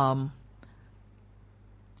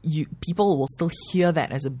 People will still hear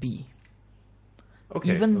that as a B.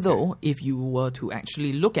 Okay. Even though if you were to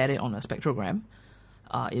actually look at it on a spectrogram,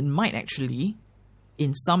 it might actually,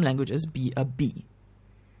 in some languages, be a B.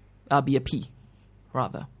 Be a P,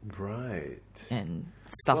 rather. Right. And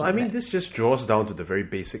stuff Well, like I mean, that. this just draws down to the very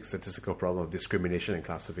basic statistical problem of discrimination and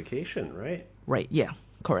classification, right? Right, yeah,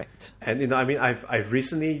 correct. And, I mean, I've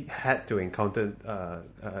recently had to encounter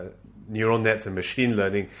neural nets and machine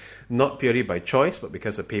learning, not purely by choice, but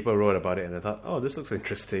because a paper wrote about it, and I thought, oh, this looks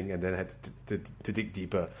interesting, and then I had to dig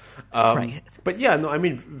deeper. Right. But yeah, no, I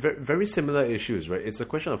mean, very similar issues, right? It's a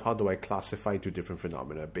question of how do I classify two different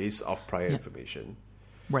phenomena based off prior information.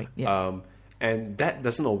 Right, yeah. And that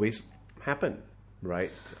doesn't always happen,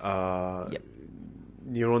 right?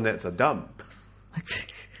 Neural nets are dumb.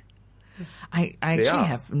 I actually are.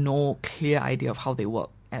 have no clear idea of how they work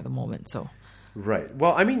at the moment, so... Right.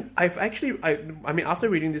 Well, I mean, I mean, after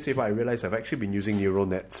reading this paper, I realized I've actually been using neural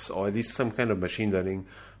nets, or at least some kind of machine learning,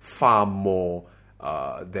 far more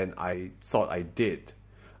than I thought I did.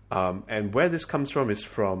 And where this comes from is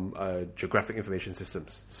from geographic information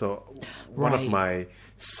systems. So one of Right. my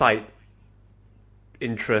side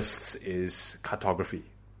interests is cartography,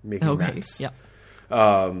 making maps. Yeah.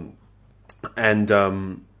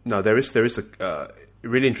 Now there is a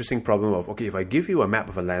really interesting problem of, okay, if I give you a map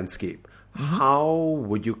of a landscape, how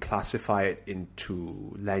would you classify it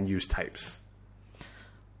into land use types?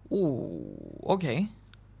 Ooh, okay.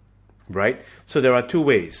 Right? So there are two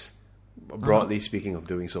ways, broadly speaking, of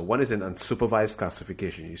doing so. One is an unsupervised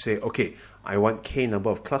classification. You say, okay, I want K number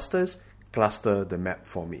of clusters, cluster the map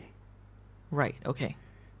for me. Right, okay.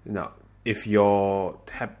 Now, if your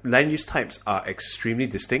land use types are extremely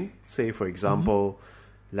distinct, say, for example,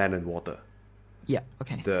 land and water, Yeah,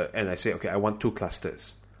 okay. and I say, okay, I want 2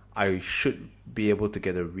 clusters, I should be able to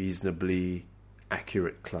get a reasonably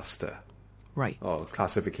accurate cluster Right. or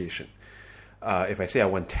classification. If I say I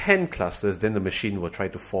want 10 clusters, then the machine will try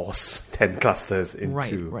to force 10 clusters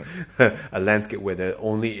into a landscape where there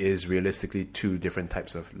only is realistically 2 different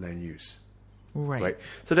types of land use. Right.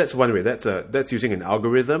 So that's one way. That's using an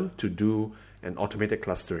algorithm to do an automated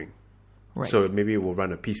clustering. Right. So maybe it will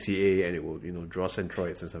run a PCA and it will draw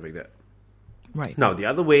centroids and stuff like that. Right. Now the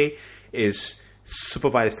other way is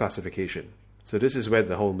supervised classification. So this is where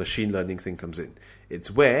the whole machine learning thing comes in.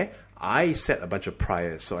 It's where I set a bunch of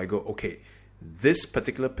priors. So I go, okay, this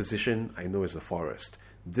particular position I know is a forest.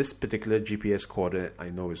 This particular GPS coordinate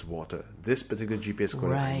I know is water. This particular GPS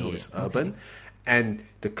coordinate I know is urban. Okay. And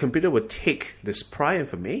the computer will take this prior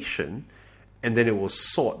information and then it will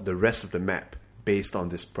sort the rest of the map based on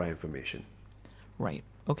this prior information. Right.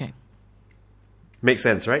 Okay. Makes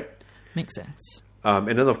sense, right? Makes sense. And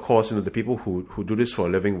then, of course, the people who do this for a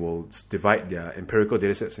living will divide their empirical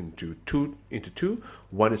datasets into two.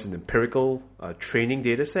 One is an empirical training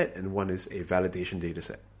dataset, and one is a validation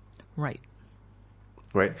dataset. Right.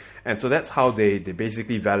 Right, and so that's how they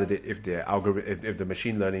basically validate if their algorithm, if the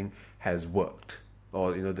machine learning has worked,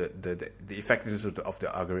 or the effectiveness of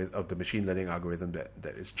the algorithm, of the machine learning algorithm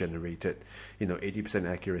that is generated. 80%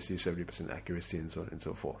 accuracy, 70% accuracy, and so on and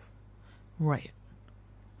so forth. Right.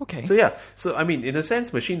 Okay. So yeah, so I mean, in a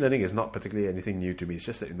sense, machine learning is not particularly anything new to me. It's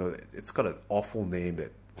just that it's got an awful name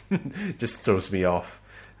that just throws me off.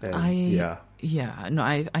 And,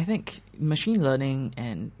 I think machine learning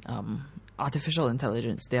and artificial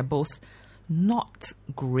intelligence, they're both not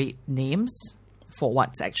great names for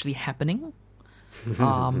what's actually happening.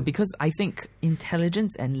 Because I think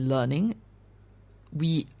intelligence and learning,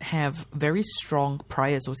 we have very strong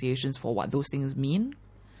prior associations for what those things mean.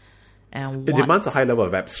 And it demands a high level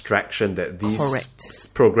of abstraction that these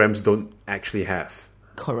programs don't actually have.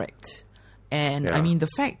 Correct. And I mean, the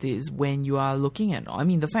fact is, when you are looking at, when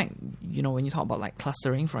you talk about like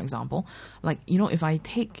clustering, for example, if I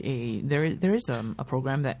take there is a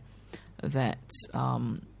program that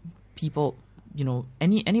people,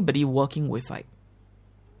 anybody working with like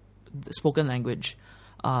the spoken language,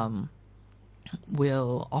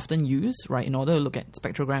 will often use, right, in order to look at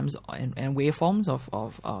spectrograms and waveforms of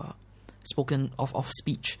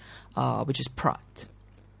speech, which is Praat,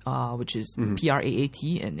 which is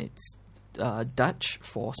PRAAT, and it's Dutch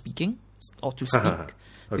for speaking or to speak,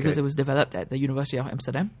 because it was developed at the University of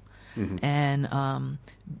Amsterdam. And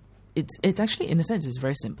it's actually, in a sense, it's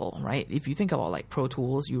very simple, right? If you think about like Pro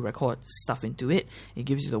Tools, you record stuff into it, it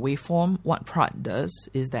gives you the waveform. What Praat does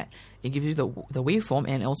is that it gives you the waveform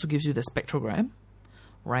and it also gives you the spectrogram,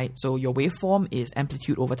 right? So your waveform is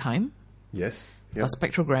amplitude over time. Yes. Yep. A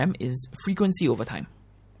spectrogram is frequency over time,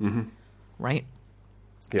 right?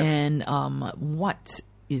 Yep. And what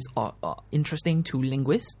is interesting to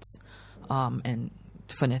linguists and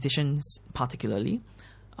phoneticians particularly,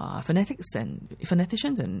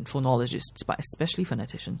 phoneticians and phonologists, but especially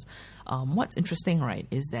phoneticians, what's interesting, right,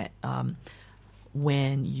 is that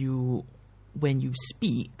when you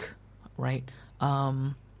speak, right,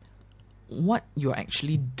 what you're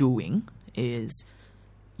actually doing is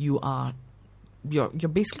you're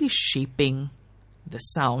basically shaping the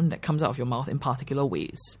sound that comes out of your mouth in particular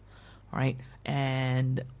ways, right?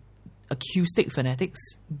 And acoustic phonetics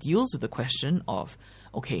deals with the question of,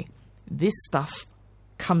 okay, this stuff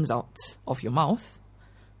comes out of your mouth.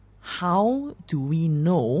 How do we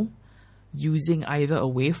know, using either a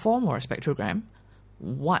waveform or a spectrogram,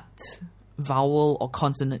 what vowel or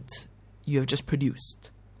consonant you have just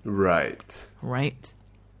produced? Right. Right?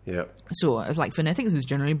 Yeah. So, like, phonetics is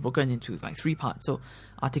generally broken into like 3 parts. So,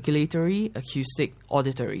 articulatory, acoustic,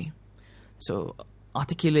 auditory. So,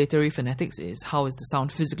 articulatory phonetics is how is the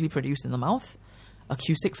sound physically produced in the mouth.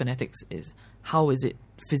 Acoustic phonetics is how is it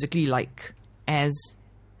physically like as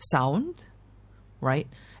sound, right?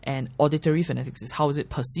 And auditory phonetics is how is it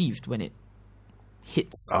perceived when it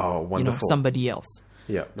hits somebody else.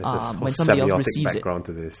 Yeah, there's this when somebody else semiotic receives it. background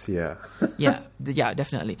to this. Yeah, Yeah,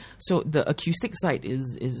 definitely. So the acoustic side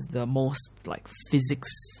is the most like physics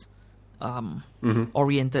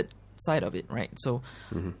oriented side of it, right? So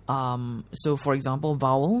so for example,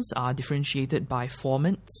 vowels are differentiated by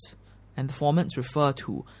formants, and the formants refer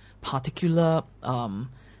to particular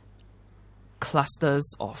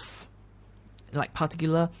clusters of like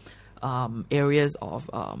particular areas of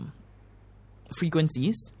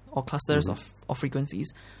frequencies or clusters of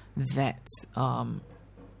frequencies that are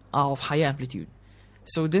of higher amplitude.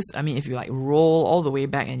 So this, I mean, if you like roll all the way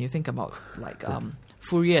back and you think about like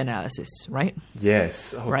Fourier analysis, right?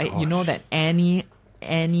 yes, Right? You know that any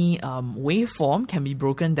waveform can be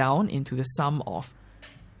broken down into the sum of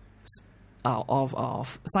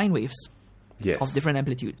sine waves yes, of different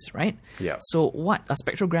amplitudes, right? Yeah. So what a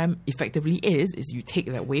spectrogram effectively is you take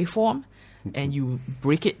that waveform and you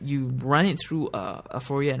break it, you run it through a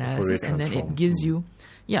Fourier analysis, and then it transform. gives you,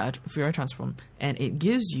 a Fourier transform, and it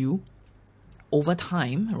gives you over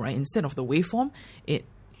time, right? Instead of the waveform, it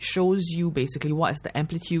shows you basically what is the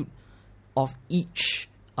amplitude of each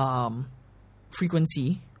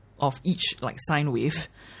frequency of each like sine wave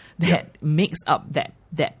that makes up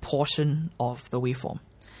that portion of the waveform.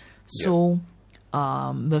 So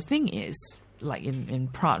the thing is, like in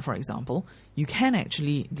Praat, for example, you can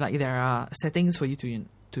actually, like, there are settings for you to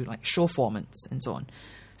like show formants and so on.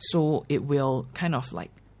 So it will kind of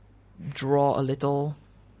like draw a little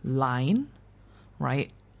line,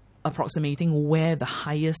 right, approximating where the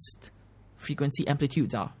highest frequency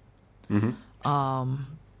amplitudes are.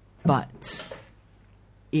 But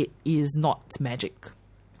it is not magic.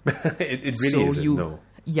 it really isn't. No.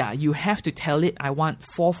 Yeah, you have to tell it, I want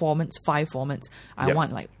 4 formants, 5 formants. I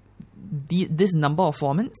want like this number of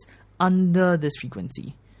formants under this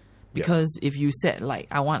frequency. Because if you said like,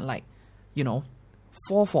 I want like, 4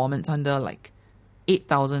 formants under like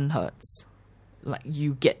 8,000 hertz, like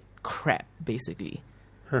you get crap basically.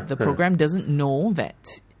 The program doesn't know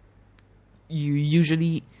that you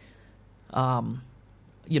usually,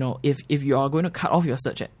 if you are going to cut off your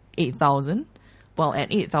search at 8,000, well,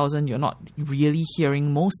 at 8,000, you're not really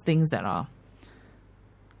hearing most things that are,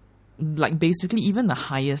 like, basically even the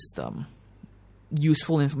highest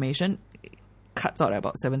useful information cuts out at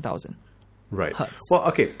about 7,000. Right. Hertz. Well,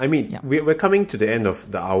 okay. I mean, we're coming to the end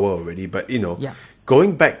of the hour already, but,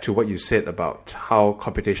 going back to what you said about how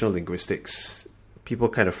computational linguistics, people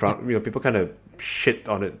kind of people kind of shit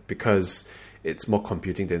on it because it's more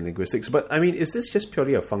computing than linguistics. But, I mean, is this just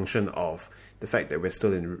purely a function of the fact that we're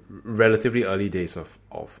still in relatively early days of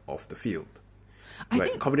the field?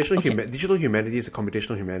 Digital humanities and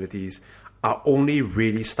computational humanities are only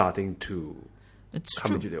really starting to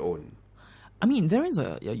come into their own. I mean, there is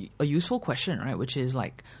a useful question, right? Which is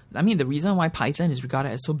like, I mean, the reason why Python is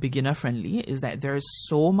regarded as so beginner friendly is that there is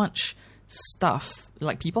so much stuff,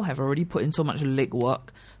 like people have already put in so much legwork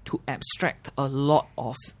to abstract a lot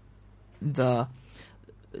of to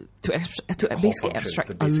basically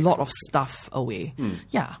abstract a lot of stuff away.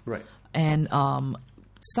 Yeah. Right. And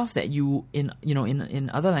stuff that you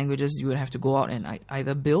in other languages you would have to go out and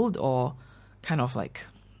either build or kind of like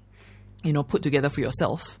put together for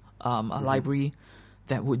yourself. A library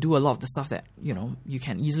that would do a lot of the stuff that you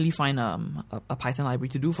can easily find a Python library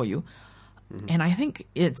to do for you. And I think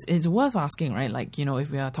it's worth asking, right? Like,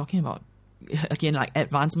 if we are talking about again like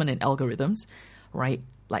advancement in algorithms, right?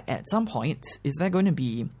 Like at some point, is there going to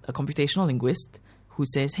be a computational linguist who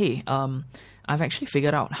says, "Hey, I've actually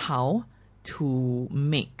figured out how to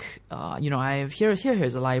make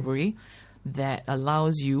here's a library that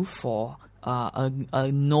allows you for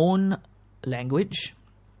a known language."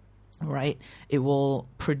 Right, it will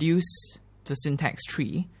produce the syntax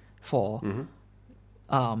tree for,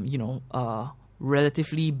 a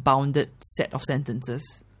relatively bounded set of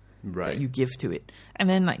sentences that you give to it, and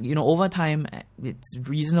then over time, it's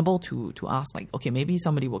reasonable to ask like, okay, maybe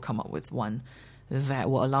somebody will come up with one that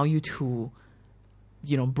will allow you to,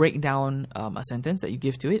 break down a sentence that you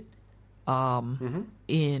give to it,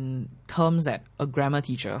 in terms that a grammar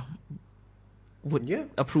teacher would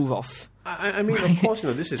approve of. I mean, of course,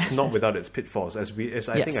 this is not without its pitfalls. As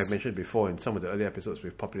I think I've mentioned before in some of the earlier episodes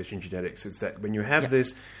with population genetics, it's that when you have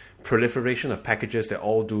this proliferation of packages that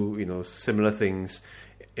all do, similar things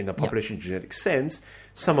in a population genetic sense,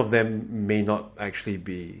 some of them may not actually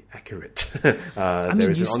be accurate. I mean,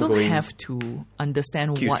 you still have to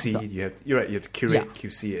understand QC. You have to curate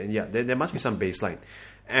QC, and there must be some baseline,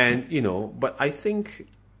 and but I think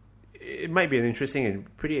it might be an interesting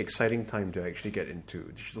and pretty exciting time to actually get into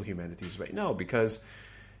digital humanities right now because,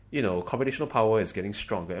 computational power is getting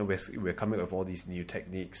stronger, and we're coming up with all these new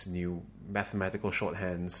techniques, new mathematical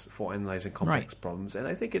shorthands for analyzing complex problems. And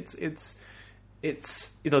I think it's this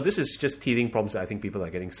is just teething problems that I think people are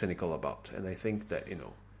getting cynical about. And I think that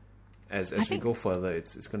as we go further,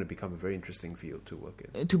 it's going to become a very interesting field to work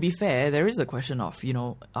in. To be fair, there is a question of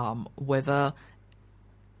whether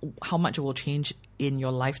how much it will change in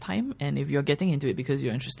your lifetime, and if you're getting into it because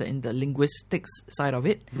you're interested in the linguistics side of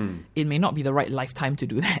it, it may not be the right lifetime to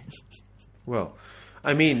do that. Well,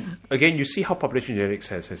 I mean, again, you see how population genetics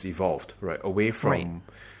has evolved, right? Away from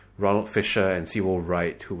Ronald Fisher and Sewall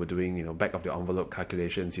Wright, who were doing back of the envelope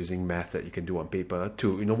calculations using math that you can do on paper,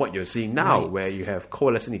 to what you're seeing now, where you have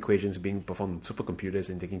coalescent equations being performed on supercomputers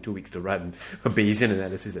and taking 2 weeks to run, a Bayesian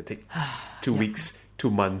analysis that take 2 weeks, 2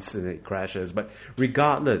 months, and it crashes. But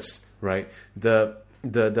regardless, right, the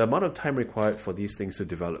amount of time required for these things to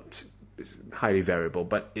develop is highly variable,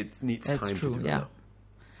 but it needs time to develop. Yeah.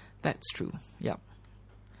 That's true. Yeah.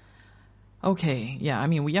 Okay. Yeah. I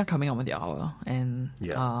mean, we are coming up with the hour, and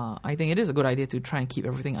I think it is a good idea to try and keep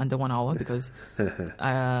everything under 1 hour, because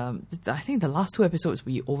I think the last 2 episodes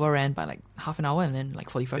we overran by like half an hour and then like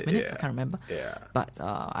 45 minutes. I can't remember. Yeah. But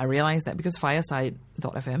I realized that because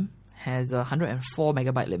Fireside.fm has a 104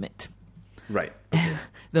 megabyte limit. Right. Okay.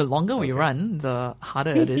 The longer we run, the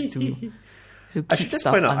harder it is to I should keep just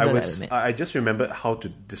stuff point out, under that limit. I just remembered how to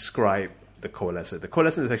describe the coalescent. The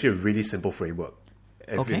coalescent is actually a really simple framework.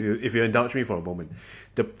 If you indulge me for a moment.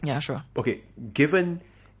 Yeah, sure. Okay, given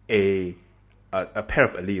a pair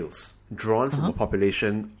of alleles drawn from a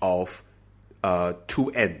population of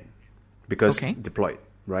 2n, because diploid,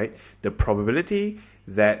 right? The probability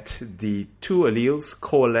that the 2 alleles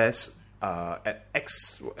coalesce at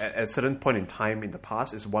a certain point in time in the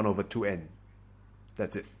past is 1 over 2n.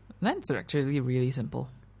 That's it. That's actually really simple.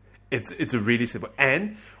 It's a really simple.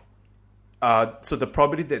 And so the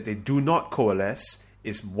probability that they do not coalesce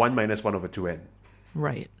is 1 minus 1 over 2n.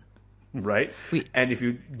 Right. Right? And if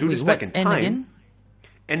you do this back in time, again?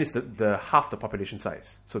 n is the half the population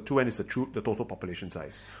size. So 2n is the total population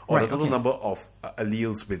size, or the total number of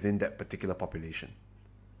alleles within that particular population.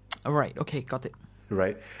 Right. Okay, got it.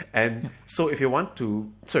 Right? And so if you want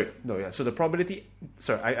to... so the probability...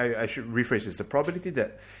 I should rephrase this. The probability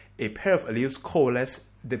that a pair of alleles coalesce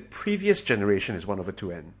the previous generation is 1 over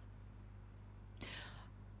 2n.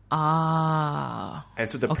 And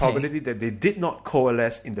so the probability that they did not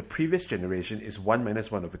coalesce in the previous generation is 1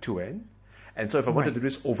 minus 1 over 2n. And so if I want to do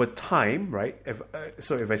this over time, right? If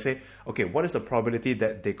I say, okay, what is the probability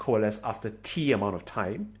that they coalesce after t amount of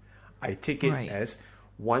time? I take it as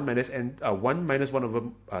 1 minus 1 over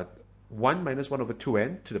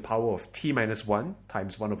 2n to the power of t minus 1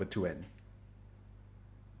 times 1 over 2n.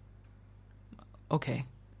 Okay.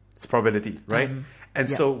 It's probability, right?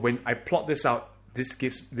 So when I plot this out, this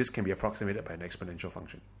can be approximated by an exponential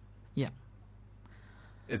function. Yeah.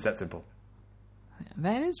 It's that simple.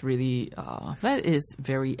 That is really that is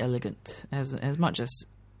very elegant. As much as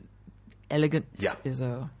elegant is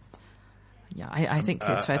a I think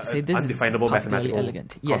it's fair to say this undefinable is mathematical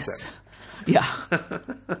elegant. Concept. Yes. Yeah.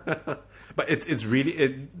 But it's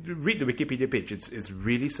really read the Wikipedia page. It's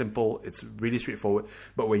really simple. It's really straightforward.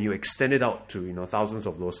 But when you extend it out to thousands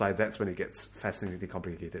of loci, that's when it gets fascinatingly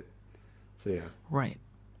complicated. So yeah. Right.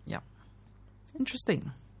 Yeah.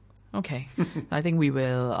 Interesting. Okay. I think we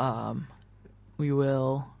will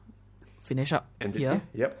finish up End here. It here.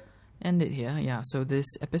 Yep. End it here. Yeah. So this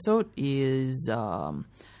episode is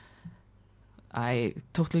I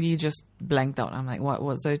totally just blanked out. I'm like, what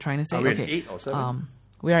was I trying to say? Are we at 8 or 7?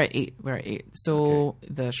 We're at 8. So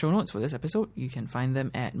the show notes for this episode, you can find them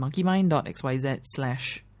at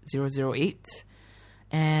monkeymind.xyz/008.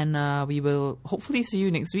 And we will hopefully see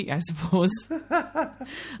you next week, I suppose.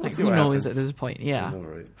 Like, who knows at this point? Yeah, know,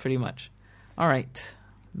 right? Pretty much. All right.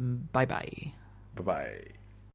 Bye-bye. Bye-bye.